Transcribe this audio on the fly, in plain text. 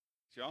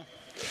Y'all.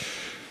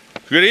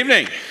 Good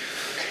evening.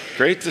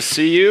 Great to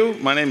see you.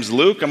 My name's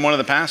Luke. I'm one of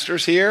the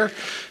pastors here,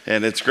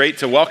 and it's great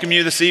to welcome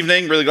you this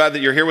evening. Really glad that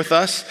you're here with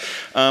us.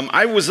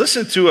 I was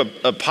listening to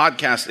a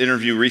podcast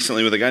interview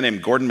recently with a guy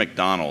named Gordon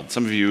MacDonald.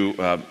 Some of you,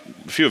 a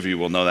few of you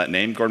will know that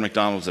name. Gordon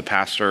MacDonald is a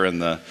pastor in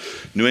the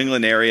New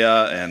England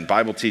area and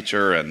Bible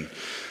teacher and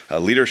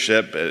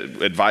leadership,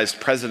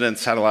 advised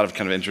presidents, had a lot of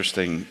kind of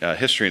interesting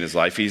history in his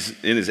life. He's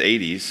in his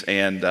 80s,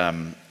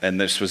 and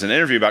this was an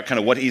interview about kind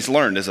of what he's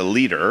learned as a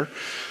leader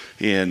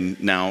in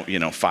now,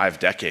 5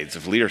 decades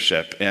of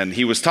leadership. And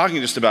he was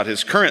talking just about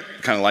his current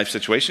kind of life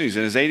situation. He's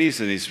in his 80s,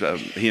 and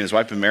he and his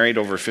wife have been married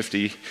over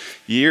 50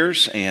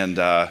 years, and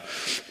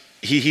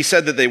he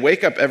said that they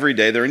wake up every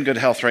day, they're in good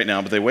health right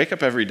now, but they wake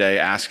up every day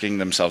asking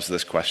themselves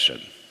this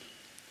question: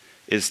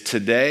 is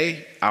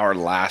today our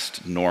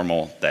last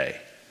normal day?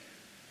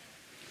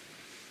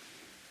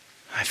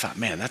 I thought,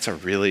 man, that's a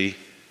really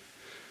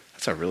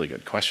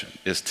good question.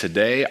 Is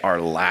today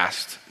our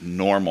last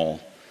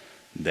normal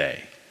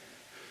day?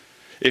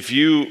 If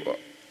you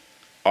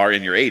are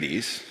in your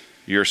 80s,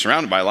 you're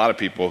surrounded by a lot of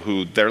people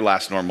who their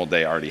last normal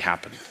day already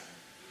happened.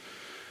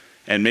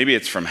 And maybe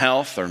it's from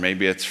health, or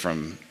maybe it's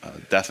from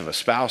death of a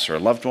spouse or a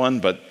loved one,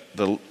 but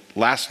the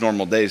last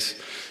normal day's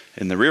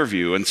in the rear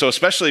view. And so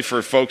especially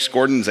for folks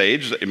Gordon's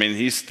age,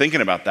 he's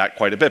thinking about that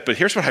quite a bit. But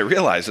here's what I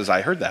realized as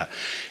I heard that,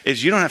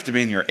 is you don't have to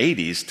be in your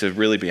 80s to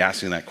really be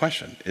asking that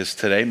question. Is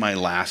today my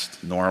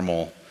last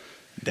normal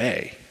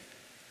day?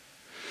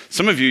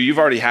 Some of you, you've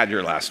already had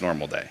your last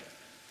normal day,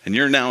 and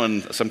you're now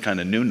in some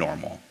kind of new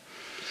normal.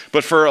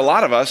 But for a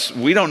lot of us,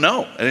 we don't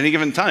know at any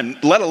given time,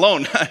 let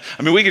alone,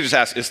 we could just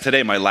ask, is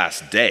today my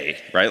last day,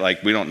 right?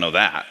 Like, we don't know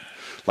that.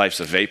 Life's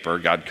a vapor.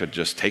 God could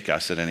just take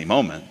us at any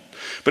moment.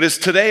 But is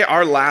today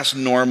our last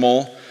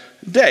normal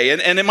day?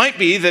 And it might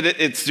be that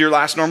it's your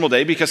last normal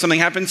day because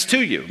something happens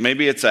to you.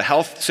 Maybe it's a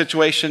health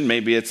situation.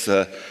 Maybe it's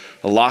a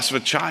loss of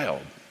a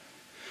child.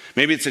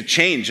 Maybe it's a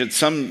change. It's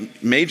some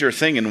major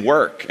thing in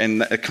work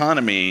and the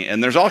economy.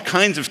 And there's all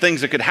kinds of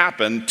things that could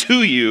happen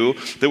to you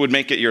that would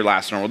make it your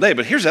last normal day.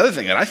 But here's the other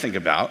thing that I think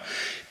about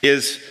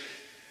is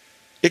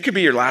it could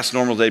be your last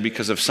normal day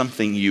because of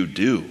something you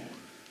do.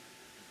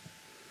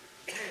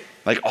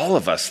 Like all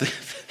of us,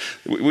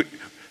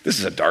 this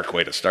is a dark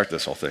way to start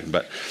this whole thing,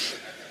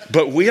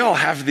 but we all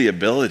have the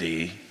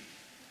ability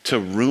to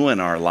ruin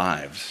our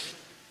lives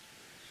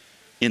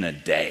in a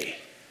day.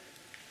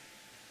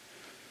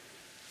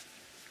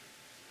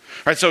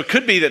 All right, so it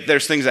could be that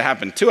there's things that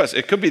happen to us.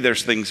 It could be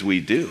there's things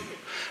we do.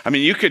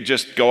 You could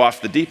just go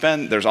off the deep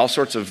end. There's all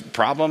sorts of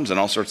problems and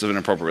all sorts of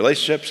inappropriate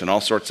relationships and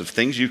all sorts of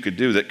things you could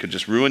do that could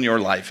just ruin your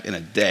life in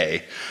a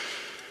day,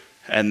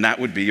 and that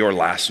would be your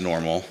last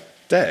normal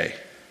day.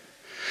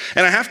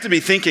 And I have to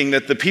be thinking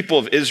that the people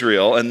of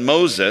Israel and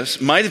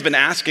Moses might have been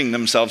asking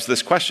themselves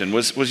this question: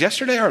 was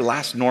yesterday our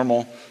last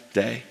normal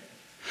day?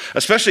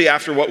 Especially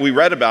after what we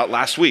read about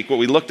last week, what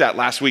we looked at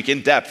last week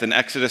in depth in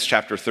Exodus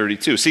chapter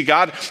 32. See,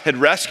 God had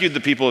rescued the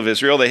people of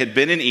Israel. They had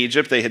been in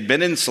Egypt. They had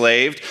been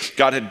enslaved.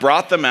 God had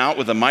brought them out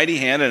with a mighty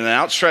hand and an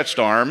outstretched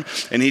arm,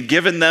 and he'd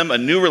given them a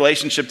new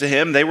relationship to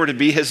him. They were to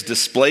be his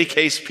display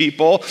case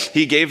people.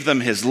 He gave them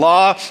his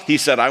law. He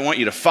said, I want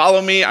you to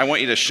follow me. I want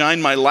you to shine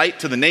my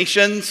light to the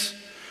nations.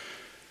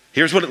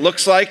 Here's what it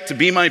looks like to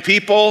be my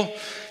people.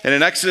 And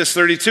in Exodus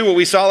 32, what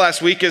we saw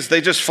last week is they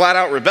just flat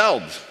out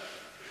rebelled.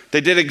 They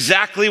did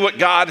exactly what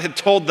God had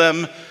told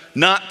them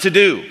not to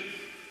do.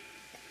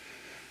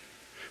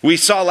 We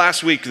saw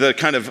last week the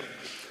kind of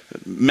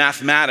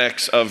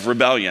mathematics of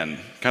rebellion,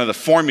 kind of the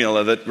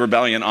formula that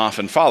rebellion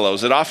often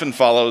follows. It often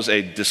follows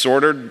a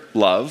disordered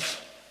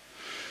love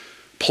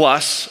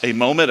plus a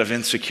moment of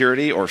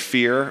insecurity or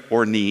fear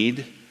or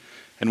need,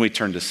 and we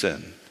turn to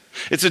sin.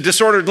 It's a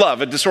disordered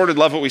love. A disordered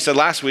love, what we said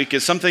last week,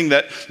 is something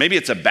that maybe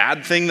it's a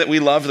bad thing that we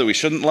love that we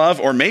shouldn't love,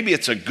 or maybe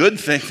it's a good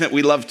thing that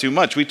we love too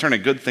much. We turn a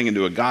good thing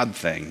into a God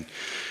thing,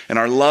 and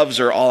our loves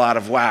are all out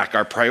of whack.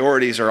 Our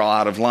priorities are all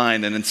out of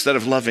line, and instead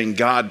of loving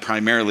God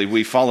primarily,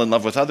 we fall in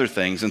love with other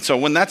things. And so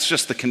when that's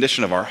just the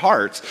condition of our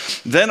hearts,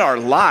 then our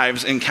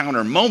lives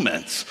encounter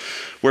moments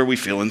where we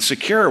feel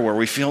insecure, where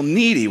we feel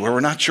needy, where we're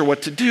not sure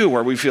what to do,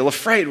 where we feel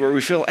afraid, where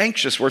we feel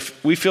anxious, where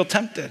we feel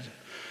tempted.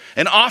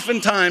 And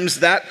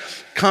oftentimes that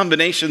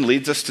combination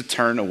leads us to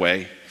turn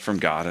away from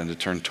God and to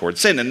turn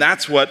towards sin. And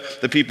that's what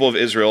the people of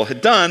Israel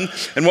had done.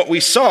 And what we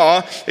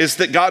saw is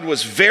that God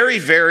was very,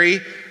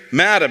 very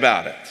mad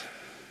about it.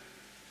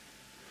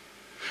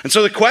 And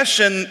so the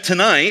question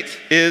tonight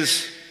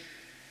is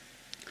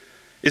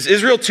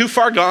Israel too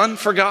far gone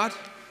for God?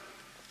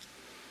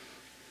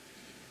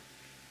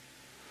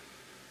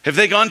 Have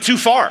they gone too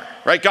far,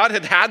 right? God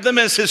had them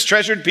as his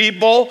treasured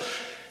people.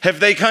 Have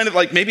they kind of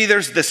maybe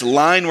there's this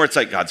line where it's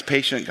like, God's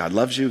patient, God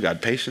loves you,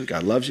 God patient,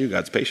 God loves you,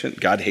 God's patient,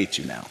 God hates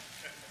you now.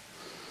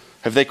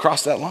 Have they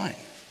crossed that line?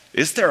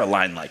 Is there a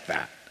line like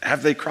that?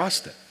 Have they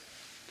crossed it?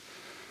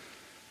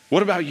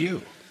 What about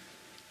you?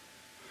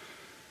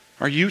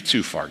 Are you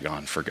too far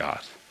gone for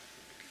God?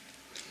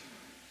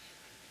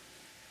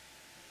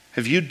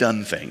 Have you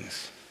done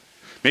things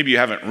Maybe you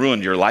haven't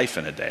ruined your life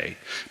in a day,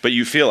 but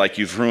you feel like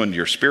you've ruined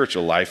your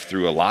spiritual life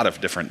through a lot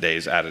of different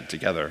days added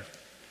together.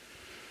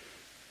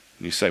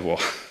 And you say, well,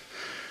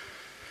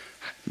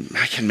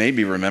 I can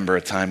maybe remember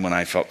a time when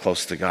I felt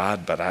close to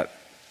God, but I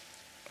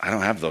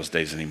don't have those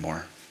days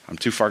anymore. I'm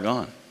too far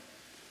gone.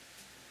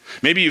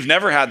 Maybe you've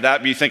never had that,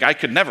 but you think, I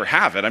could never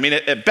have it. I mean,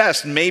 at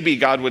best, maybe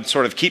God would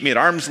sort of keep me at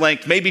arm's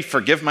length, maybe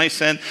forgive my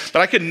sin, but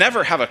I could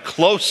never have a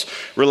close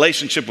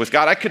relationship with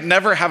God. I could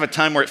never have a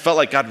time where it felt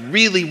like God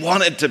really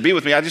wanted to be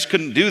with me. I just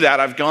couldn't do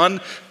that. I've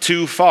gone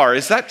too far.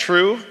 Is that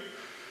true?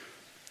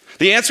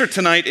 The answer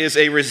tonight is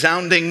a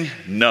resounding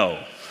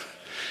no.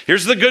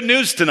 Here's the good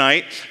news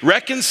tonight.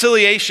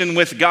 Reconciliation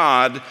with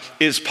God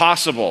is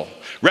possible.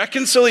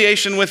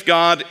 Reconciliation with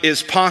God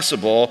is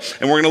possible,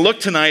 and we're going to look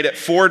tonight at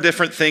 4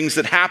 different things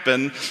that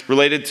happen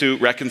related to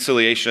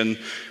reconciliation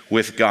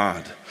with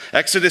God.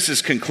 Exodus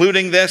is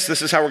concluding this.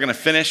 This is how we're going to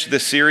finish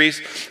this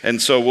series,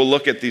 and so we'll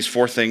look at these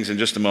 4 things in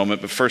just a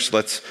moment, but first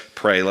let's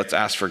pray. Let's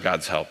ask for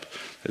God's help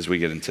as we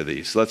get into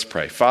these. Let's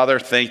pray. Father,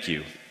 thank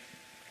you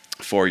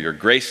for your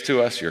grace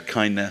to us, your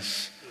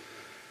kindness,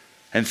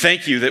 and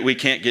thank you that we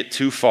can't get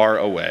too far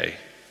away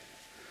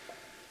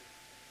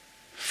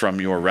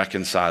from your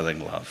reconciling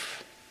love.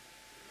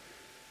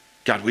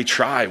 God, we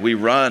try, we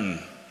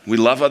run, we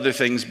love other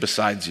things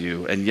besides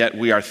you, and yet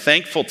we are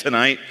thankful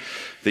tonight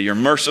that you're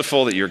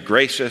merciful, that you're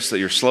gracious, that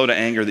you're slow to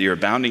anger, that you're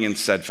abounding in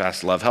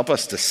steadfast love. Help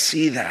us to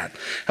see that.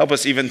 Help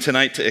us even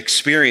tonight to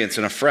experience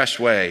in a fresh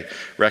way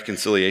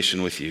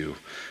reconciliation with you.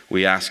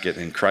 We ask it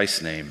in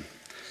Christ's name.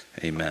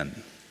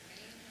 Amen.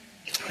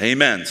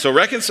 Amen. So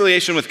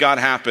reconciliation with God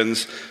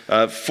happens,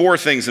 4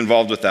 things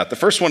involved with that. The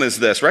first one is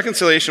this.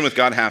 Reconciliation with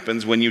God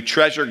happens when you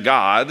treasure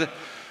God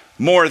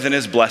more than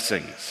his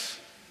blessings.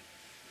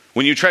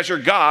 When you treasure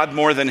God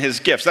more than his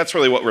gifts. That's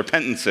really what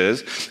repentance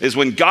is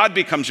when God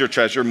becomes your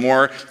treasure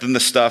more than the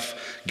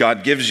stuff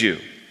God gives you.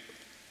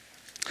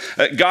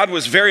 God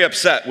was very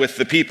upset with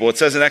the people. It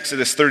says in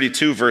Exodus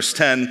 32, verse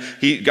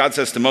 10, God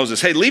says to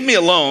Moses, hey, leave me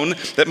alone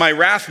that my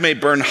wrath may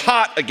burn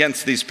hot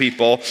against these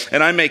people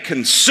and I may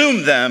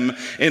consume them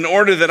in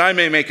order that I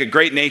may make a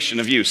great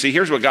nation of you. See,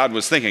 here's what God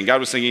was thinking. God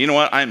was thinking, you know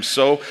what? I am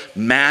so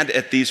mad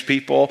at these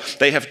people.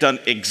 They have done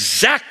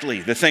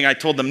exactly the thing I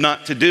told them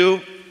not to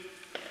do.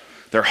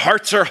 Their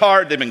hearts are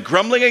hard. They've been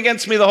grumbling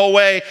against me the whole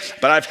way,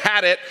 but I've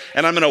had it,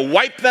 and I'm going to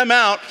wipe them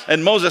out.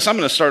 And Moses, I'm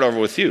going to start over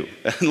with you.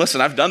 And listen,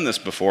 I've done this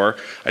before.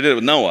 I did it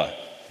with Noah.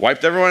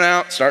 Wiped everyone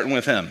out, starting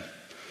with him.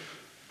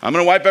 I'm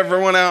going to wipe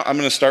everyone out. I'm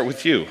going to start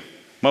with you,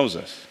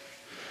 Moses.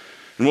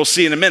 And we'll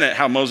see in a minute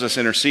how Moses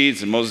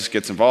intercedes and Moses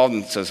gets involved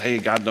and says, hey,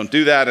 God, don't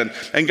do that.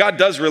 And God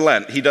does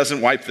relent. He doesn't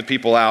wipe the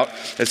people out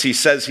as he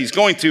says he's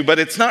going to, but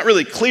it's not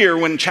really clear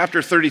when chapter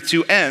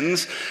 32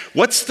 ends,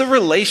 what's the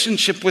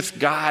relationship with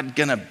God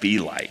going to be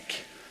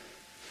like?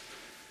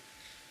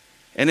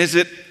 And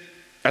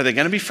are they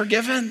going to be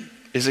forgiven?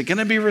 Is it going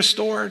to be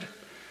restored?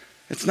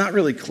 It's not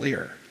really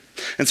clear.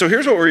 And so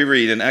here's what we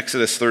read in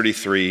Exodus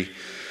 33,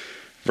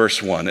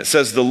 verse 1. It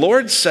says, the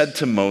Lord said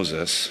to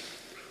Moses,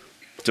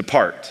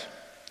 depart.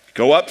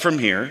 Go up from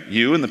here,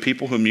 you and the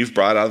people whom you've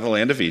brought out of the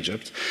land of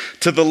Egypt,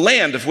 to the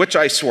land of which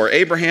I swore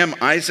Abraham,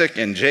 Isaac,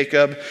 and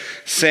Jacob,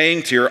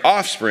 saying to your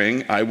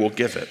offspring, I will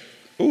give it.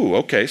 Ooh,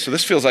 okay, so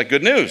this feels like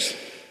good news.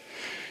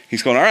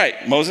 He's going, all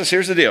right, Moses,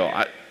 here's the deal.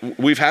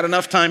 We've had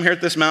enough time here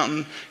at this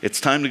mountain. It's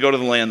time to go to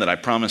the land that I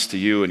promised to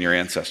you and your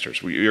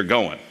ancestors. You're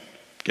going.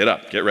 Get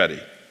up, get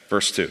ready.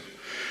 Verse 2.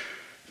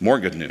 More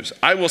good news.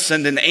 I will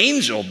send an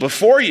angel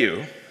before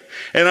you,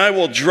 and I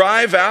will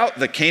drive out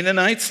the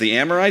Canaanites, the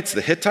Amorites,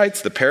 the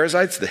Hittites, the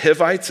Perizzites, the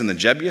Hivites, and the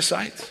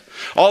Jebusites.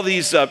 All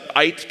these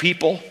ite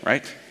people,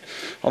 right?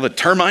 All the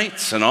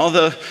termites and all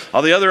the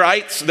other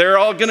ites, they're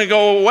all going to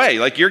go away.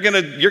 Like you're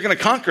going to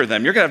conquer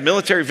them. You're going to have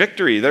military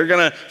victory. They're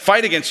going to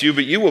fight against you,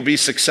 but you will be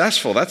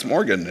successful. That's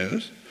more good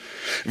news.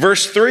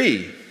 Verse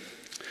 3,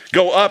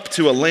 go up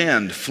to a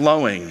land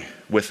flowing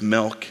with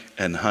milk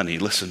and honey.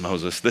 Listen,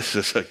 Moses, this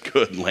is a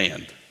good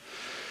land.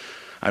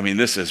 I mean,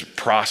 this is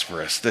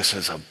prosperous. This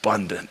is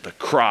abundant. The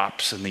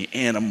crops and the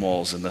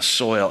animals and the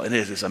soil, and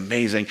it is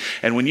amazing.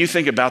 And when you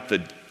think about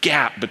the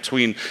gap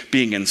between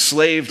being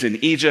enslaved in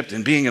Egypt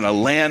and being in a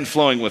land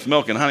flowing with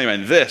milk and honey,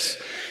 man,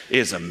 this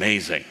is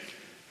amazing.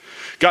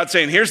 God's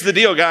saying, here's the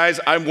deal,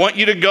 guys. I want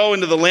you to go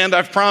into the land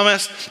I've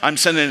promised. I'm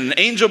sending an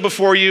angel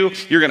before you.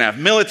 You're going to have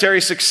military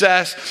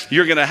success.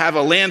 You're going to have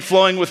a land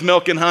flowing with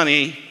milk and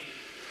honey.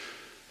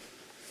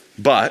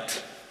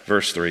 But,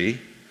 verse 3,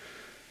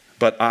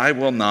 but I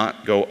will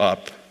not go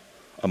up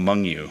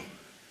among you,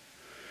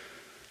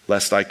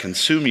 lest I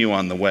consume you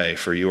on the way,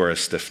 for you are a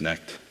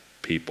stiff-necked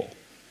people.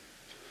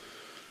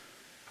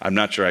 I'm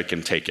not sure I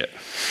can take it.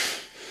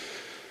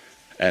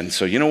 And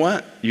so you know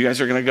what? You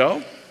guys are going to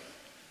go.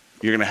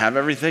 You're going to have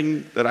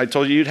everything that I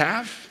told you you'd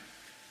have.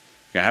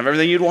 You're going to have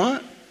everything you'd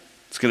want.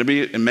 It's going to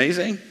be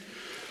amazing.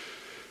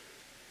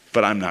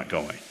 But I'm not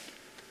going.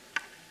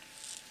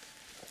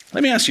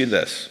 Let me ask you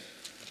this.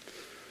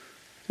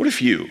 What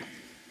if you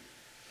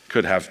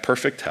could have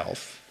perfect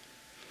health,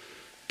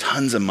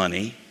 tons of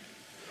money,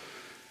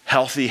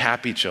 healthy,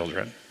 happy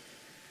children,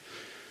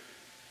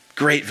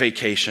 great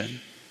vacation,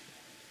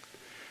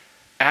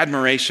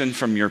 admiration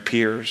from your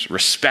peers,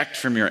 respect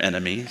from your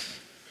enemies,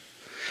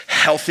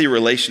 healthy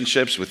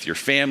relationships with your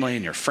family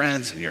and your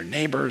friends and your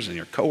neighbors and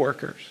your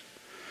coworkers.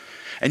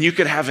 And you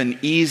could have an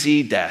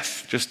easy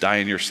death, just die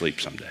in your sleep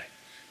someday.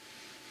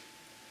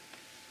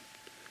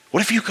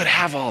 What if you could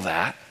have all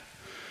that,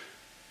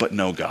 but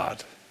no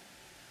God?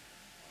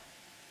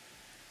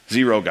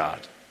 Zero God.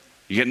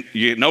 You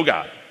get no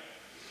God.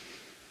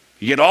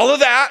 You get all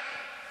of that,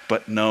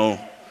 but no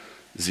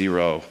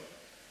zero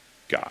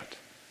God.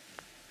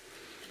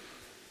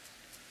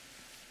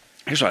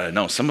 Here's what I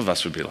know. Some of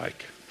us would be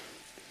like,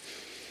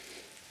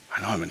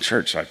 I know I'm in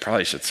church, so I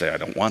probably should say I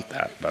don't want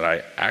that, but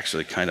I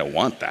actually kind of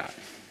want that.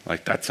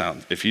 Like that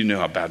sounds, if you knew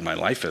how bad my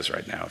life is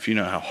right now, if you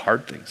know how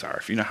hard things are,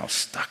 if you know how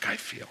stuck I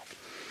feel,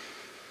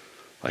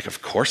 like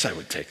of course I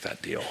would take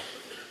that deal.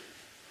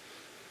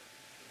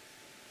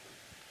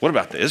 What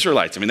about the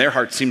Israelites? I mean, their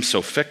heart seems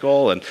so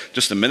fickle, and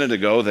just a minute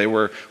ago they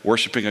were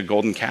worshiping a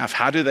golden calf.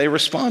 How do they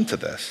respond to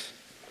this?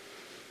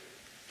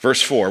 Verse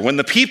 4, when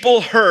the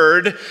people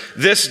heard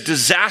this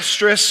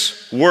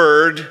disastrous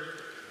word,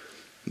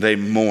 they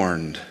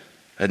mourned,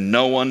 and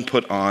no one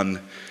put on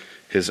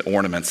his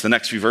ornaments. The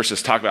next few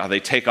verses talk about how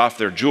they take off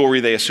their jewelry.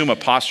 They assume a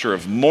posture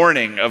of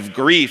mourning, of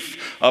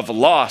grief, of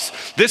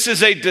loss. This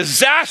is a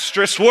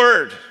disastrous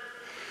word.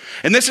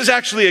 And this is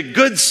actually a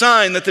good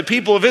sign that the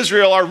people of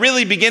Israel are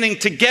really beginning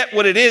to get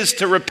what it is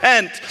to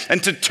repent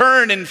and to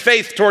turn in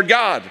faith toward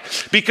God.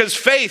 Because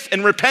faith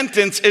and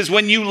repentance is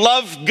when you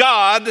love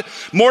God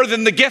more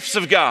than the gifts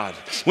of God.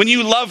 When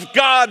you love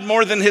God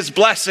more than his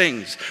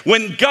blessings.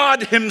 When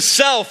God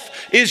himself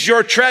is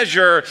your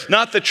treasure,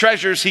 not the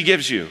treasures he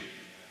gives you.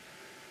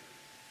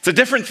 It's a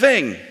different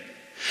thing.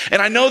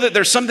 And I know that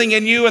there's something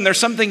in you and there's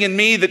something in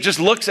me that just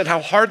looks at how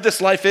hard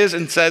this life is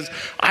and says,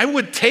 I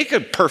would take a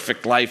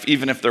perfect life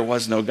even if there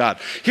was no God.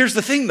 Here's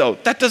the thing though,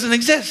 that doesn't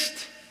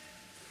exist.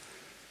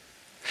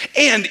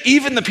 And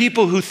even the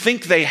people who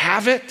think they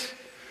have it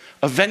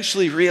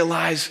eventually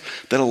realize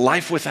that a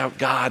life without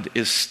God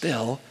is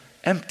still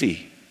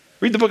empty.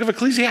 Read the book of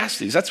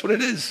Ecclesiastes, that's what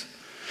it is.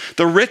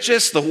 The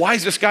richest, the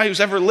wisest guy who's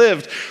ever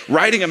lived,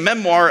 writing a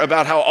memoir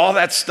about how all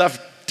that stuff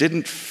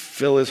didn't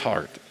fill his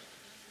heart.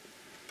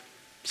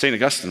 St.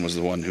 Augustine was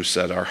the one who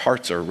said, our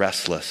hearts are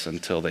restless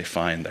until they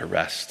find their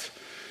rest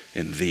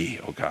in thee,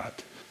 O God.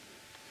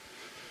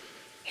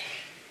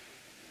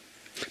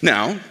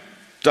 Now,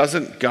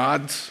 doesn't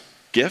God's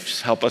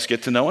gifts help us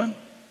get to know him? I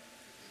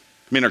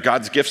mean, are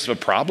God's gifts a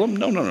problem?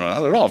 No,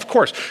 not at all. Of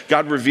course,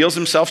 God reveals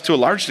himself to a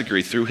large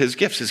degree through his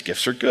gifts. His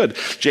gifts are good.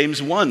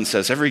 James 1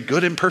 says, every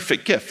good and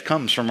perfect gift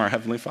comes from our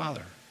Heavenly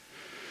Father.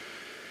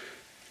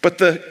 But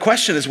the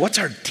question is, what's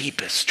our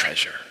deepest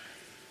treasure?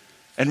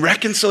 And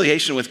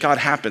reconciliation with God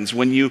happens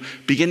when you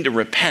begin to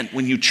repent,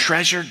 when you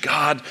treasure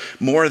God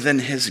more than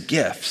his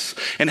gifts.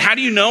 And how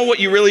do you know what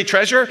you really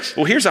treasure?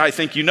 Well, here's how I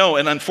think you know.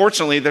 And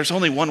unfortunately, there's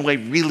only one way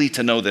really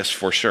to know this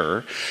for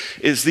sure,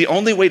 is the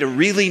only way to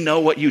really know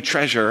what you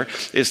treasure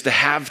is to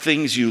have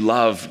things you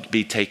love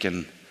be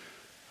taken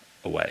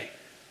away.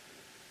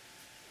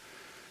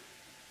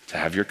 To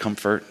have your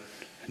comfort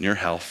and your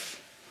health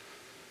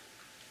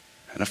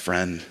and a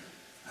friend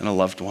and a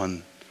loved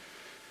one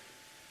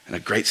in a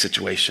great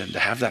situation, to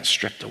have that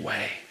stripped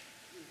away.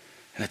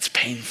 And it's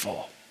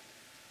painful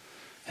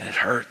and it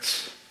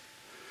hurts.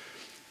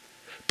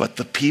 But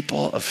the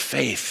people of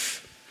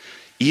faith,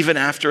 even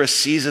after a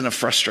season of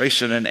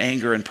frustration and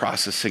anger and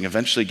processing,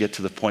 eventually get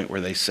to the point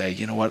where they say,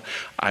 you know what,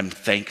 I'm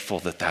thankful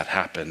that that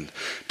happened,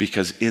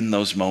 because in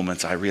those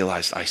moments I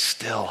realized I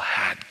still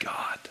had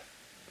God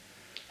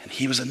and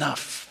he was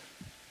enough.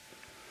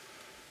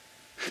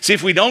 See,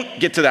 if we don't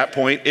get to that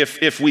point,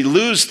 if we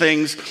lose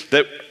things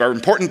that are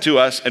important to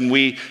us and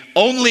we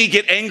only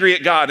get angry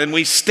at God and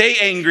we stay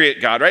angry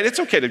at God, right? It's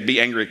okay to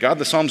be angry at God.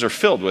 The Psalms are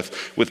filled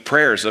with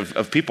prayers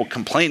of people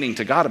complaining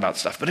to God about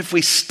stuff. But if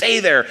we stay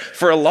there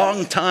for a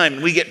long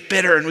time, we get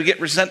bitter and we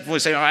get resentful, we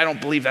say, oh, I don't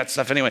believe that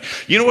stuff anyway.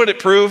 You know what it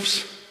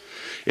proves?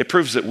 It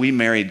proves that we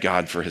married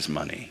God for his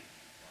money.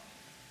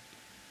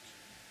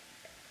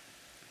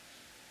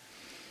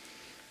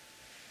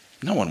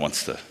 No one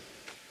wants to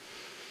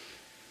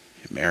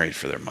get married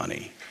for their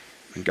money.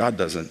 And God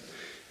doesn't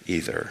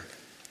either.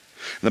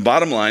 The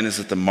bottom line is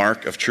that the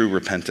mark of true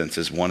repentance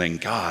is wanting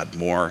God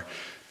more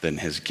than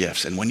his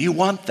gifts. And when you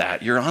want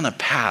that, you're on a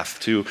path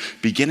to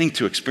beginning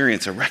to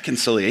experience a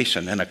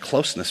reconciliation and a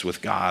closeness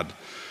with God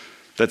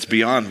that's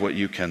beyond what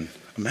you can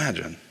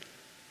imagine.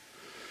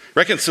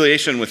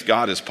 Reconciliation with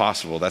God is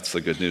possible. That's the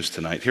good news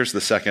tonight. Here's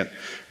the second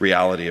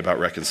reality about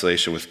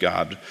reconciliation with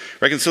God.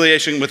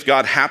 Reconciliation with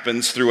God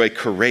happens through a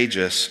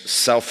courageous,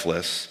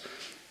 selfless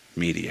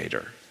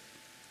mediator.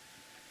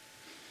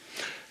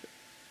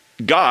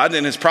 God,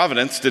 in his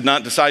providence, did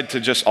not decide to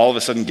just all of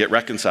a sudden get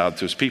reconciled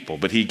to his people,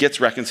 but he gets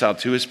reconciled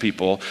to his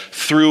people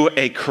through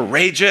a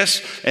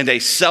courageous and a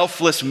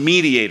selfless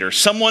mediator,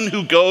 someone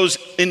who goes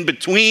in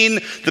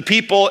between the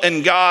people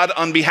and God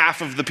on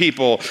behalf of the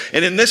people.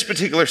 And in this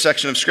particular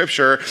section of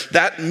scripture,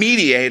 that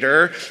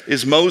mediator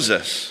is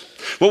Moses.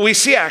 What we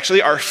see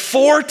actually are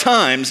 4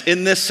 times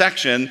in this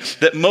section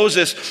that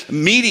Moses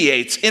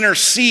mediates,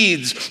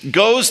 intercedes,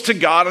 goes to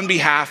God on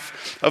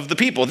behalf of the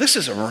people. This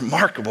is a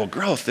remarkable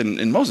growth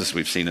in Moses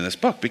we've seen in this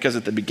book, because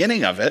at the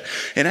beginning of it,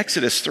 in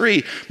Exodus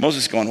 3,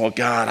 Moses is going, well,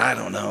 God, I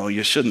don't know,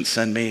 you shouldn't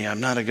send me. I'm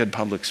not a good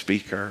public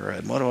speaker,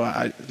 and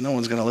no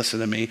one's going to listen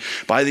to me.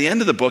 By the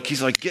end of the book,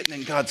 he's like getting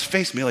in God's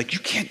face and being like, you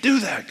can't do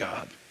that,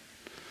 God.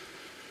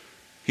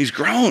 He's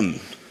grown. And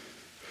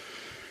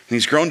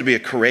he's grown to be a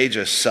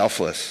courageous,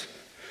 selfless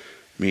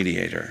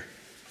mediator.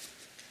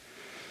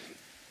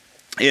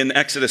 In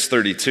Exodus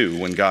 32,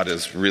 when God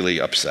is really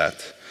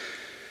upset,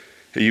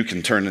 you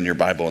can turn in your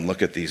Bible and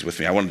look at these with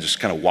me. I want to just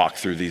kind of walk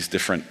through these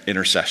different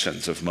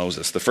intercessions of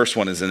Moses. The first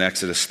one is in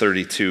Exodus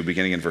 32,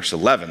 beginning in verse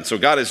 11. So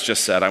God has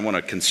just said, I want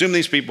to consume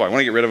these people. I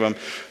want to get rid of them.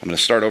 I'm going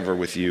to start over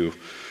with you,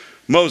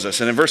 Moses.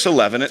 And in verse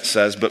 11 it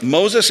says, but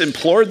Moses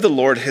implored the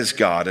Lord his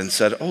God and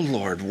said, O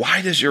Lord,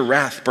 why does your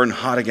wrath burn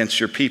hot against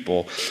your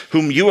people,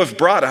 whom you have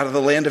brought out of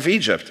the land of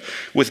Egypt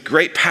with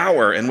great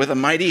power and with a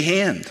mighty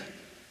hand?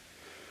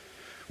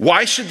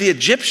 Why should the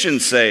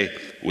Egyptians say,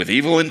 with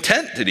evil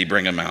intent did he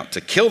bring them out, to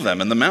kill them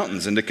in the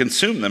mountains and to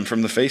consume them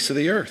from the face of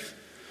the earth?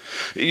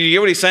 You get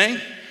what he's saying?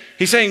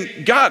 He's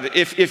saying, God,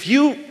 if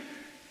you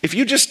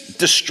just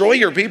destroy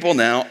your people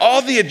now,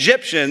 all the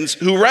Egyptians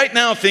who right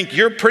now think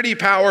you're pretty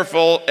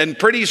powerful and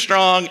pretty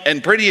strong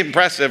and pretty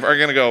impressive are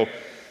going to go,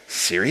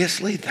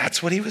 seriously?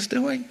 That's what he was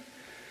doing?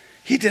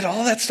 He did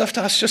all that stuff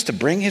to us just to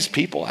bring his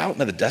people out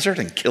into the desert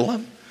and kill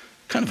them?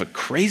 What kind of a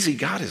crazy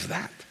God is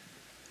that?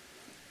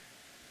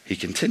 He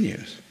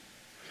continues.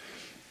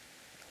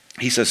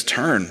 He says,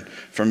 turn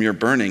from your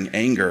burning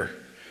anger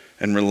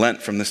and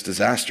relent from this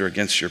disaster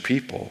against your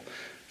people.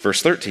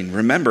 Verse 13,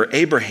 remember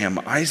Abraham,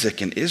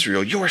 Isaac, and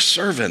Israel, your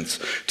servants,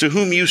 to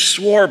whom you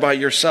swore by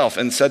yourself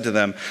and said to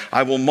them,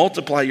 I will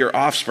multiply your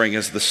offspring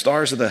as the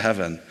stars of the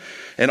heaven.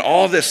 And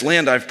all this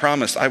land I've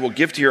promised I will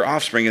give to your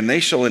offspring, and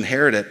they shall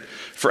inherit it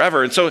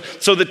forever. And so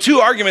the 2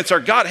 arguments are,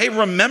 God, hey,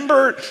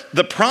 remember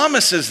the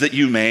promises that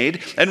you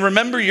made, and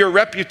remember your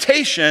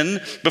reputation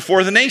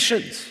before the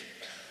nations.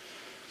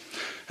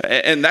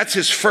 And that's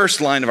his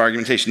first line of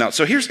argumentation. Now,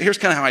 so here's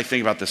kind of how I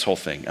think about this whole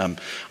thing.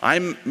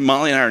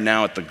 Molly and I are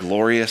now at the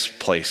glorious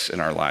place in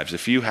our lives.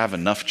 If you have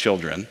enough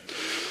children,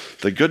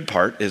 the good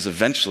part is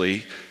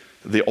eventually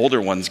the older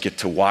ones get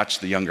to watch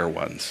the younger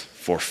ones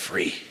for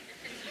free.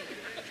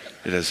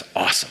 It is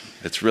awesome.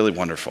 It's really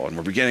wonderful. And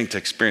we're beginning to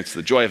experience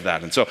the joy of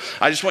that. And so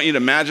I just want you to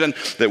imagine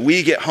that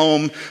we get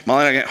home,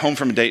 Molly and I get home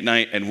from a date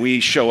night, and we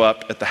show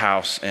up at the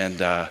house,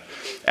 and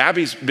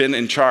Abby's been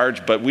in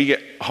charge, but we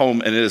get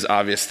home and it is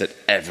obvious that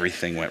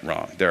everything went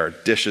wrong. There are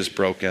dishes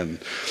broken,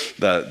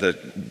 the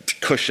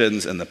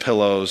cushions and the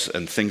pillows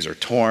and things are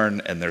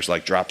torn, and there's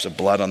like drops of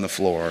blood on the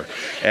floor.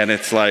 And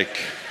it's like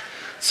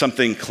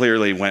something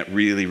clearly went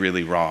really,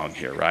 really wrong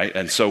here, right?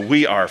 And so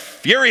we are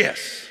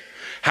furious.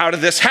 How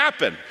did this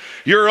happen?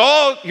 You're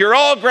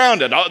all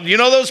grounded. You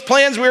know those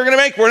plans we were going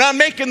to make? We're not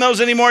making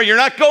those anymore. You're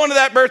not going to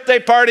that birthday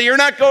party. You're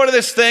not going to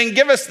this thing.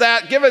 Give us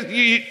that. Give us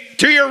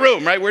to your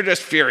room, right? We're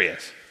just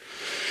furious.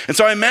 And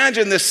so I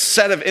imagine this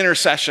set of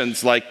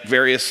intercessions like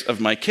various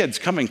of my kids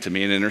coming to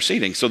me and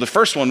interceding. So the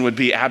first one would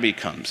be Abby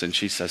comes and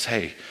she says,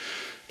 hey,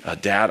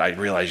 Dad, I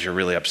realize you're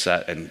really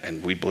upset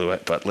and we blew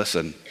it, but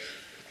listen,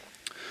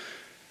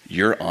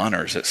 your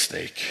honor's at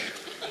stake.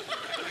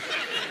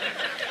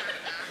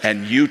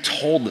 And you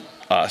told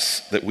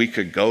us that we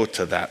could go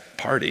to that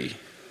party,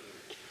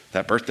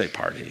 that birthday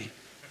party.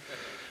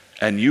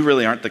 And you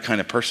really aren't the kind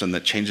of person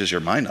that changes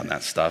your mind on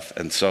that stuff.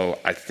 And so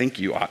I think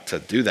you ought to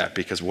do that,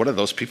 because what are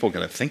those people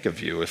going to think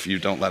of you if you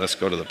don't let us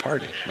go to the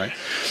party, right?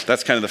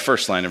 That's kind of the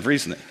first line of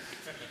reasoning.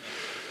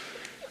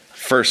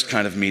 First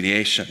kind of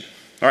mediation.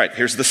 All right,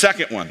 here's the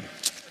second one.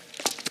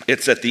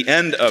 It's at the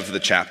end of the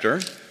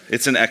chapter.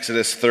 It's in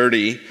Exodus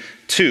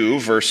 32,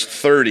 verse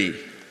 30.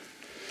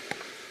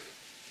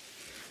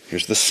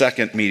 Here's the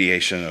second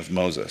mediation of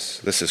Moses.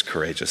 This is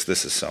courageous.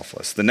 This is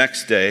selfless. The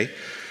next day,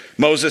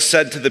 Moses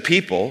said to the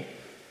people,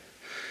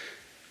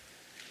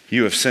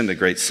 you have sinned a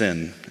great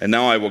sin, and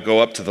now I will go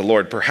up to the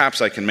Lord.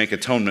 Perhaps I can make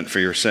atonement for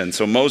your sin.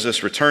 So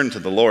Moses returned to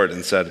the Lord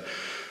and said,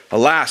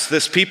 alas,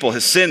 this people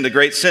has sinned a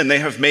great sin. They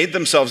have made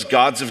themselves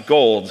gods of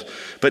gold.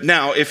 But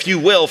now, if you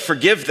will,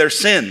 forgive their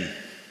sin.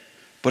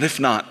 But if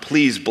not,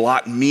 please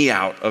blot me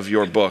out of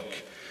your book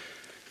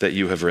that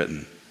you have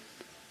written.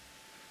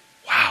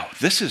 Wow,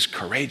 this is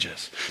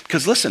courageous.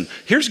 Because listen,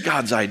 here's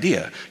God's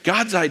idea.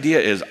 God's idea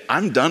is,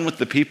 I'm done with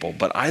the people,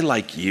 but I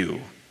like you.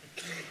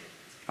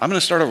 I'm going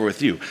to start over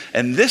with you.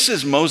 And this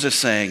is Moses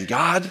saying,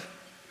 God,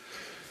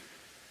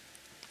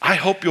 I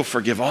hope you'll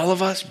forgive all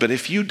of us, but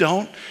if you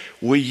don't,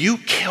 will you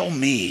kill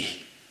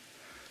me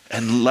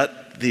and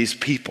let these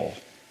people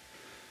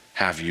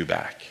have you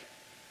back?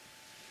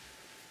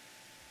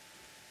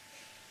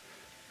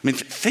 I mean,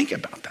 think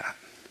about that.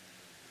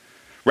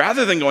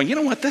 Rather than going, you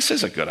know what, this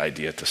is a good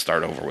idea to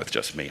start over with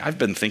just me. I've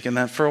been thinking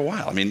that for a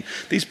while. I mean,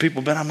 these people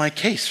have been on my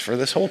case for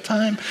this whole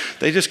time.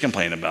 They just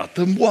complain about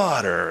the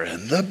water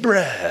and the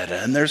bread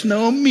and there's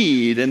no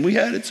meat and we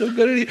had it so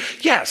good.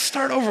 Yeah,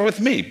 start over with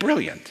me.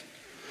 Brilliant.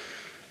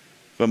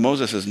 But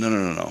Moses says,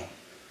 no.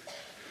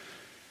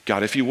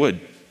 God, if you would,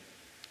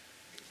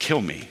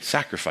 kill me,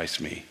 sacrifice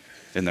me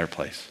in their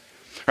place.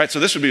 Right, so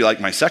this would be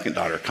like my second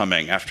daughter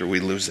coming after we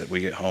lose it.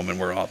 We get home and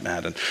we're all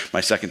mad. And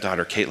my second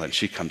daughter, Caitlin,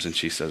 she comes and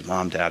she says,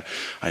 Mom, Dad,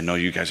 I know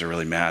you guys are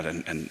really mad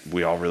and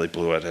we all really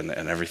blew it and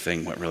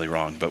everything went really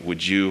wrong. But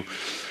would you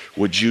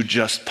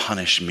just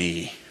punish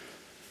me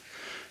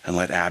and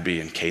let Abby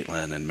and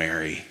Caitlin and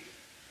Mary,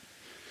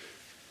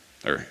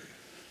 or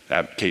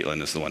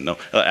Caitlin is the one, no,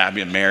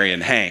 Abby and Mary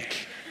and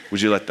Hank,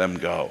 would you let them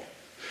go?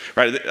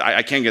 Right,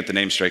 I can't get the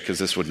name straight because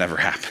this would never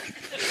happen.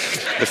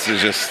 This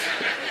is just...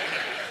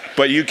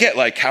 But you get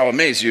like how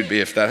amazed you'd be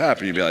if that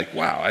happened. You'd be like,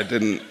 wow,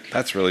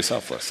 that's really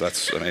selfless.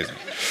 That's amazing.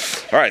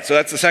 All right, so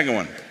that's the second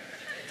one.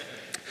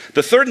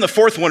 The third and the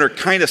fourth one are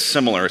kind of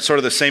similar. It's sort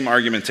of the same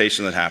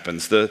argumentation that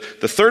happens. The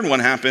third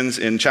one happens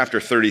in chapter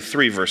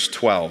 33, verse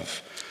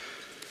 12.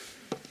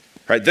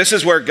 Right, this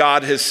is where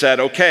God has said,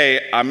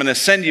 okay, I'm going to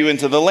send you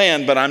into the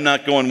land, but I'm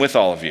not going with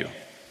all of you.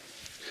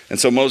 And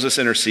so Moses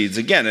intercedes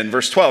again. In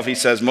verse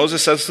 12,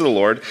 Moses says to the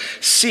Lord,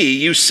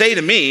 see, you say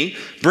to me,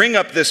 bring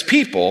up this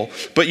people,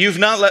 but you've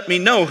not let me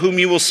know whom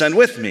you will send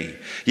with me.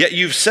 Yet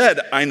you've said,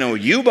 I know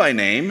you by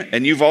name,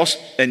 and you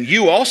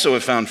also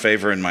have found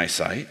favor in my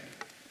sight.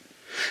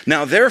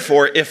 Now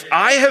therefore, if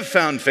I have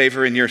found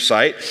favor in your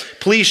sight,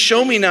 please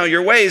show me now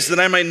your ways, that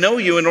I might know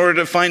you in order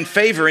to find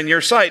favor in your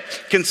sight.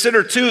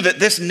 Consider too that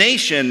this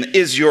nation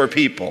is your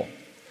people.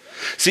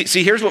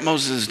 See, here's what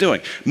Moses is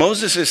doing.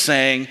 Moses is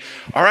saying,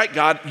 all right,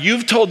 God,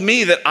 you've told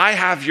me that I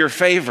have your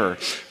favor,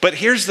 but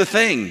here's the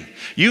thing.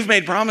 You've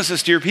made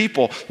promises to your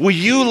people. Will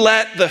you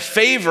let the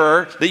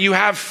favor that you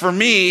have for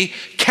me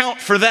count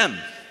for them?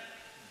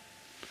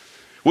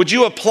 Would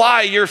you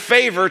apply your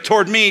favor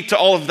toward me to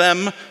all of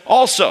them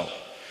also?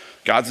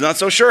 God's not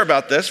so sure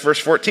about this. Verse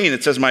 14,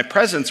 it says, my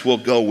presence will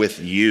go with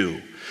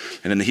you.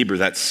 And in the Hebrew,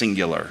 that's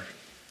singular.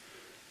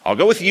 I'll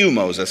go with you,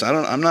 Moses. I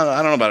don't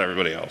know about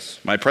everybody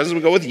else. My presence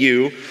will go with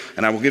you,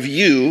 and I will give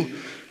you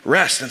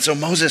rest. And so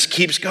Moses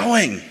keeps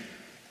going.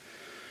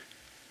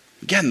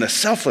 Again, the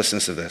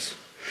selflessness of this.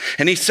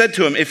 And he said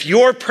to him, if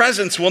your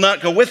presence will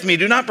not go with me,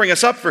 do not bring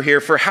us up for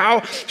here, for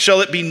how shall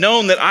it be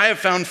known that I have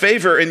found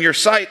favor in your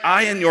sight,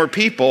 I and your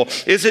people?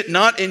 Is it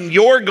not in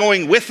your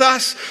going with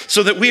us,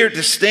 so that we are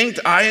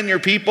distinct, I and your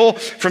people,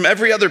 from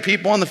every other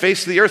people on the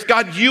face of the earth?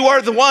 God, you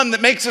are the one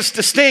that makes us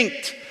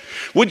distinct.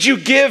 Would you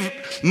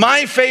give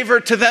my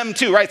favor to them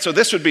too? Right, so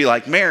this would be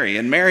like Mary,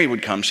 and Mary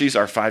would come. She's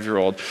our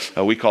 5-year-old.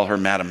 We call her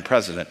Madam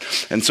President.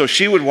 And so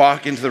she would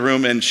walk into the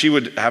room, and she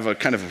would have a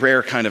kind of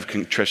rare kind of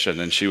contrition,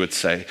 and she would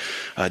say,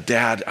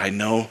 Dad, I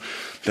know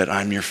that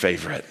I'm your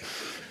favorite.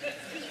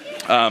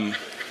 And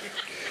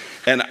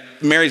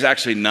Mary's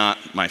actually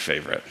not my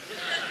favorite.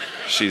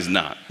 She's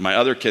not. My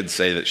other kids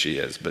say that she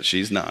is, but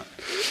she's not.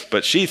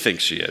 But she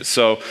thinks she is.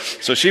 So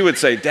she would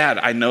say, Dad,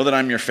 I know that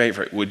I'm your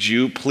favorite. Would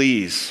you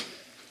please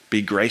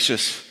be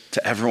gracious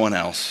to everyone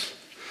else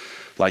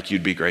like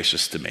you'd be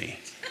gracious to me?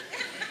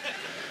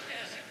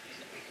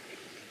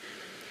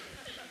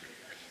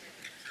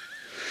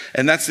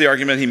 And that's the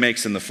argument he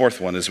makes in the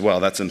fourth one as well.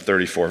 That's in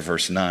 34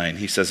 verse 9.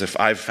 He says, if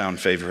I've found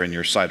favor in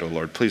your sight, O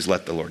Lord, please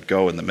let the Lord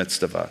go in the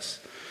midst of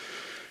us.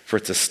 For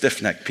it's a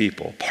stiff-necked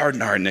people.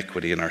 Pardon our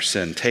iniquity and our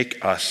sin.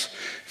 Take us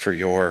for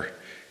your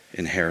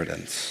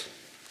inheritance.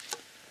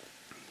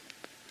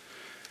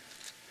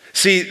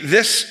 See,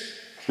 this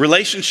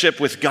relationship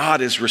with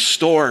God is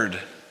restored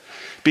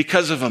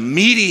because of a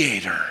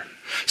mediator,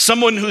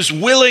 someone who's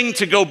willing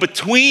to go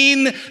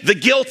between the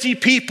guilty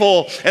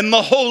people and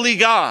the holy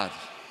God,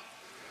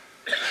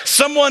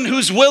 someone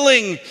who's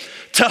willing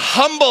to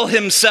humble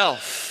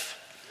himself,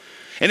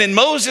 and in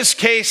Moses'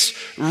 case,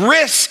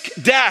 risk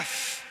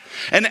death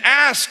and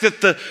ask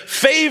that the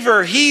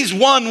favor he's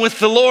won with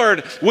the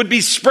Lord would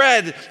be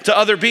spread to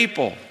other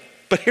people.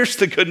 But here's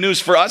the good news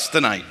for us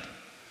tonight.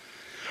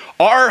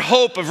 Our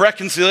hope of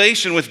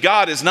reconciliation with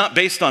God is not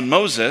based on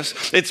Moses.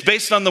 It's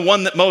based on the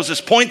one that Moses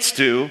points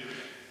to,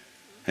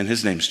 and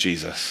his name's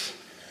Jesus.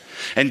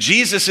 And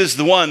Jesus is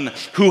the one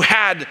who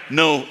had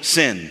no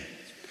sin.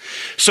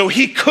 So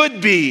he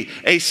could be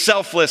a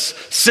selfless,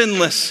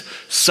 sinless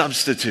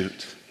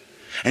substitute.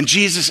 And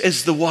Jesus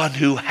is the one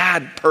who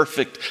had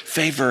perfect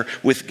favor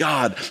with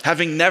God,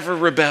 having never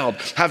rebelled,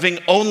 having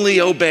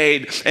only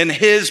obeyed, and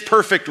his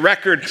perfect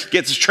record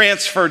gets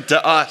transferred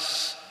to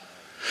us,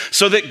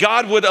 so that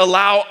God would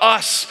allow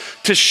us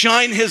to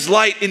shine his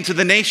light into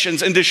the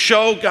nations and to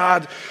show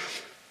God's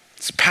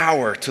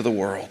power to the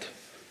world.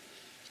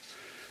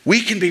 We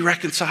can be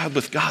reconciled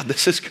with God.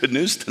 This is good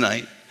news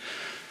tonight.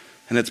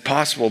 And it's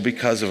possible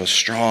because of a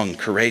strong,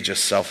 courageous,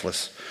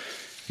 selfless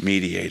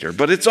mediator.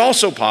 But it's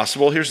also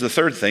possible, here's the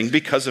third thing,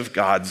 because of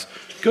God's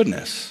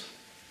goodness.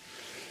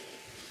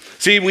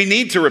 See, we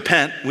need to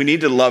repent. We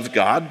need to love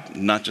God,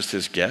 not just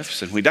his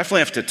gifts. And we definitely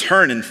have to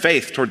turn in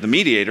faith toward the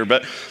mediator.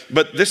 But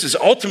this is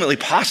ultimately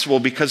possible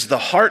because the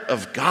heart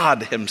of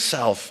God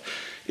himself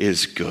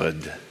is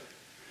good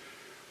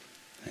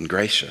and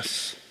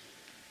gracious.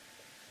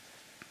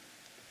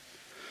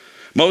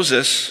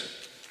 Moses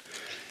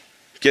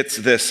gets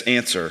this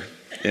answer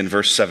in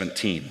verse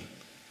 17.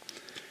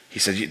 He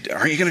said,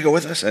 aren't you going to go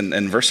with us? And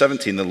in verse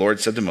 17, the Lord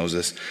said to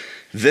Moses,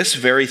 this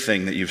very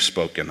thing that you've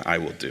spoken, I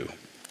will do.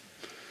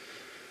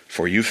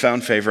 For you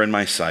found favor in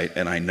my sight,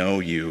 and I know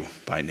you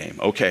by name.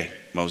 Okay,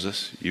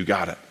 Moses, you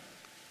got it.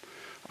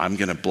 I'm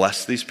going to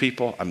bless these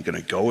people. I'm going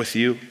to go with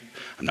you.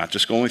 I'm not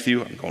just going with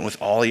you. I'm going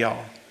with all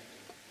y'all.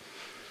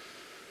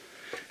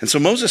 And so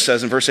Moses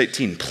says in verse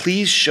 18,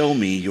 please show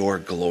me your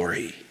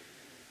glory.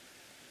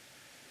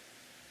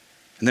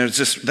 And there's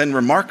this then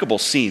remarkable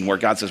scene where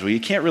God says, well,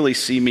 you can't really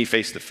see me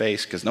face to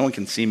face because no one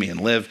can see me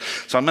and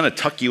live. So I'm going to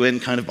tuck you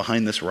in kind of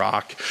behind this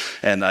rock,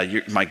 and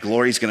my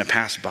glory is going to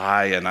pass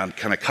by, and I'm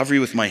kind of cover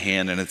you with my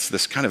hand, and it's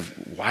this kind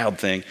of wild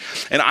thing.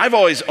 And I've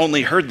always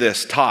only heard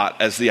this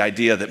taught as the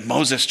idea that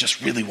Moses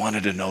just really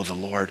wanted to know the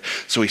Lord.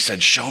 So he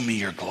said, show me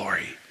your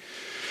glory.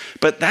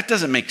 But that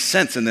doesn't make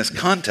sense in this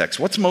context.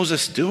 What's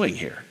Moses doing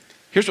here?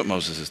 Here's what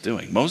Moses is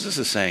doing. Moses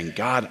is saying,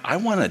 God, I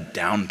want a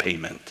down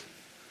payment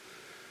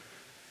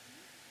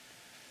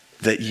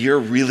that you're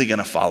really going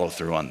to follow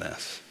through on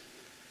this.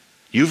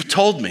 You've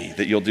told me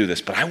that you'll do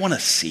this, but I want to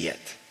see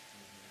it.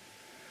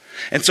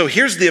 And so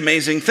here's the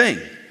amazing thing.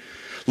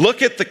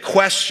 Look at the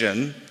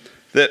question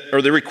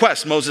or the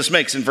request Moses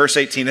makes in verse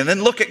 18, and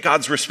then look at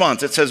God's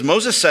response. It says,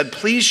 Moses said,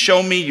 please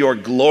show me your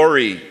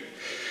glory.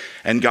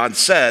 And God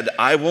said,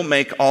 I will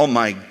make all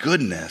my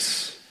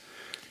goodness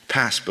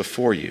pass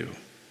before you,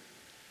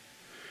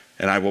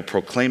 and I will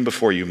proclaim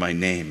before you my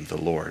name,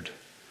 the Lord.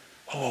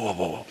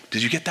 Whoa.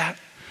 Did you get that?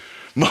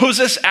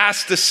 Moses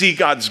asked to see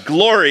God's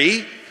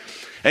glory,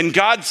 and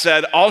God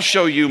said, I'll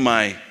show you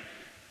my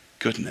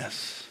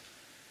goodness.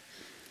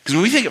 Because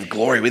when we think of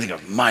glory, we think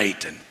of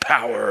might and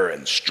power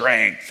and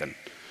strength.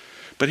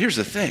 But here's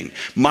the thing,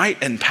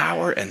 might and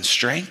power and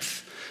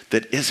strength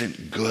that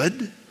isn't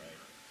good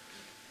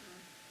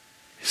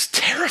is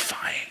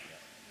terrifying.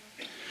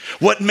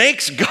 What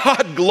makes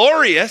God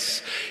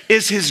glorious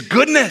is his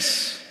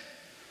goodness.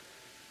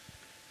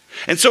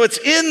 And so it's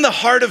in the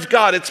heart of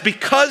God. It's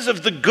because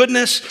of the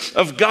goodness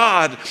of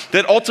God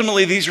that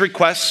ultimately these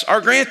requests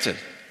are granted.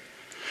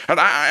 And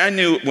I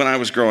knew when I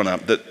was growing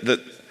up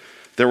that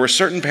there were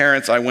certain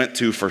parents I went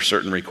to for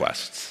certain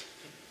requests.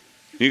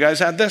 You guys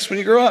had this when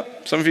you grew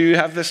up? Some of you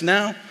have this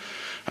now.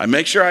 I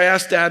make sure I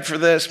ask dad for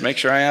this, make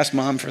sure I ask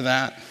mom for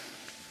that.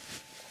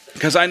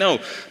 Because I know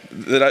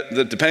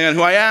that depending on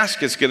who I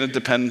ask, it's going to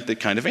depend the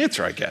kind of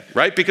answer I get,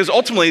 right? Because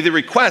ultimately the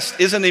request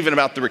isn't even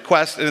about the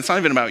request, and it's not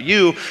even about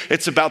you,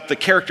 it's about the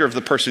character of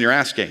the person you're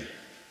asking.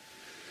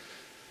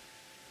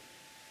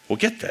 Well,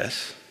 get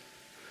this.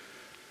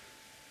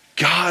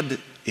 God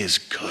is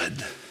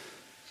good,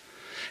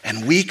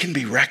 and we can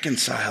be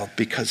reconciled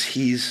because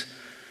he's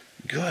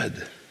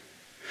good.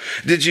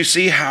 Did you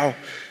see how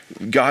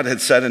God had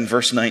said in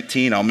verse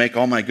 19, I'll make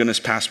all my goodness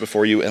pass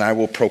before you, and I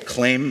will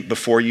proclaim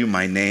before you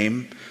my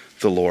name,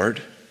 the Lord?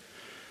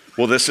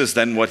 Well, this is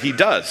then what he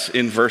does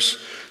in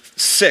verse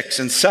 6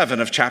 and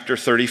 7 of chapter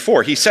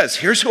 34. He says,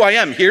 here's who I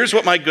am. Here's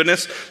what my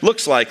goodness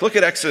looks like. Look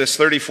at Exodus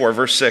 34,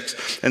 verse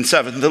 6 and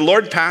 7. The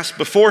Lord passed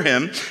before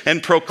him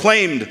and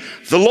proclaimed,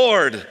 the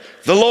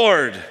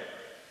Lord,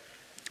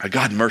 a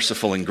God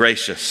merciful and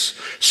gracious,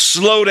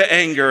 slow to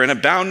anger and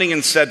abounding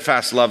in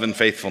steadfast love and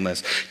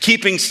faithfulness,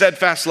 keeping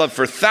steadfast love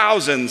for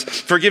thousands,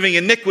 forgiving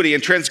iniquity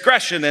and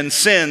transgression and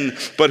sin,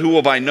 but who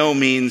will by no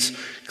means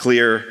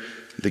clear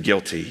the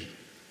guilty.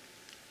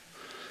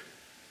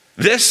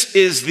 This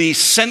is the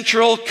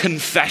central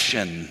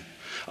confession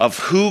of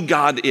who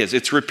God is.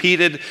 It's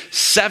repeated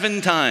 7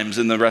 times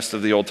in the rest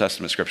of the Old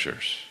Testament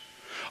scriptures.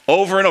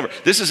 Over and over.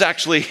 This is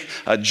actually,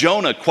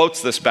 Jonah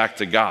quotes this back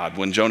to God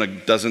when Jonah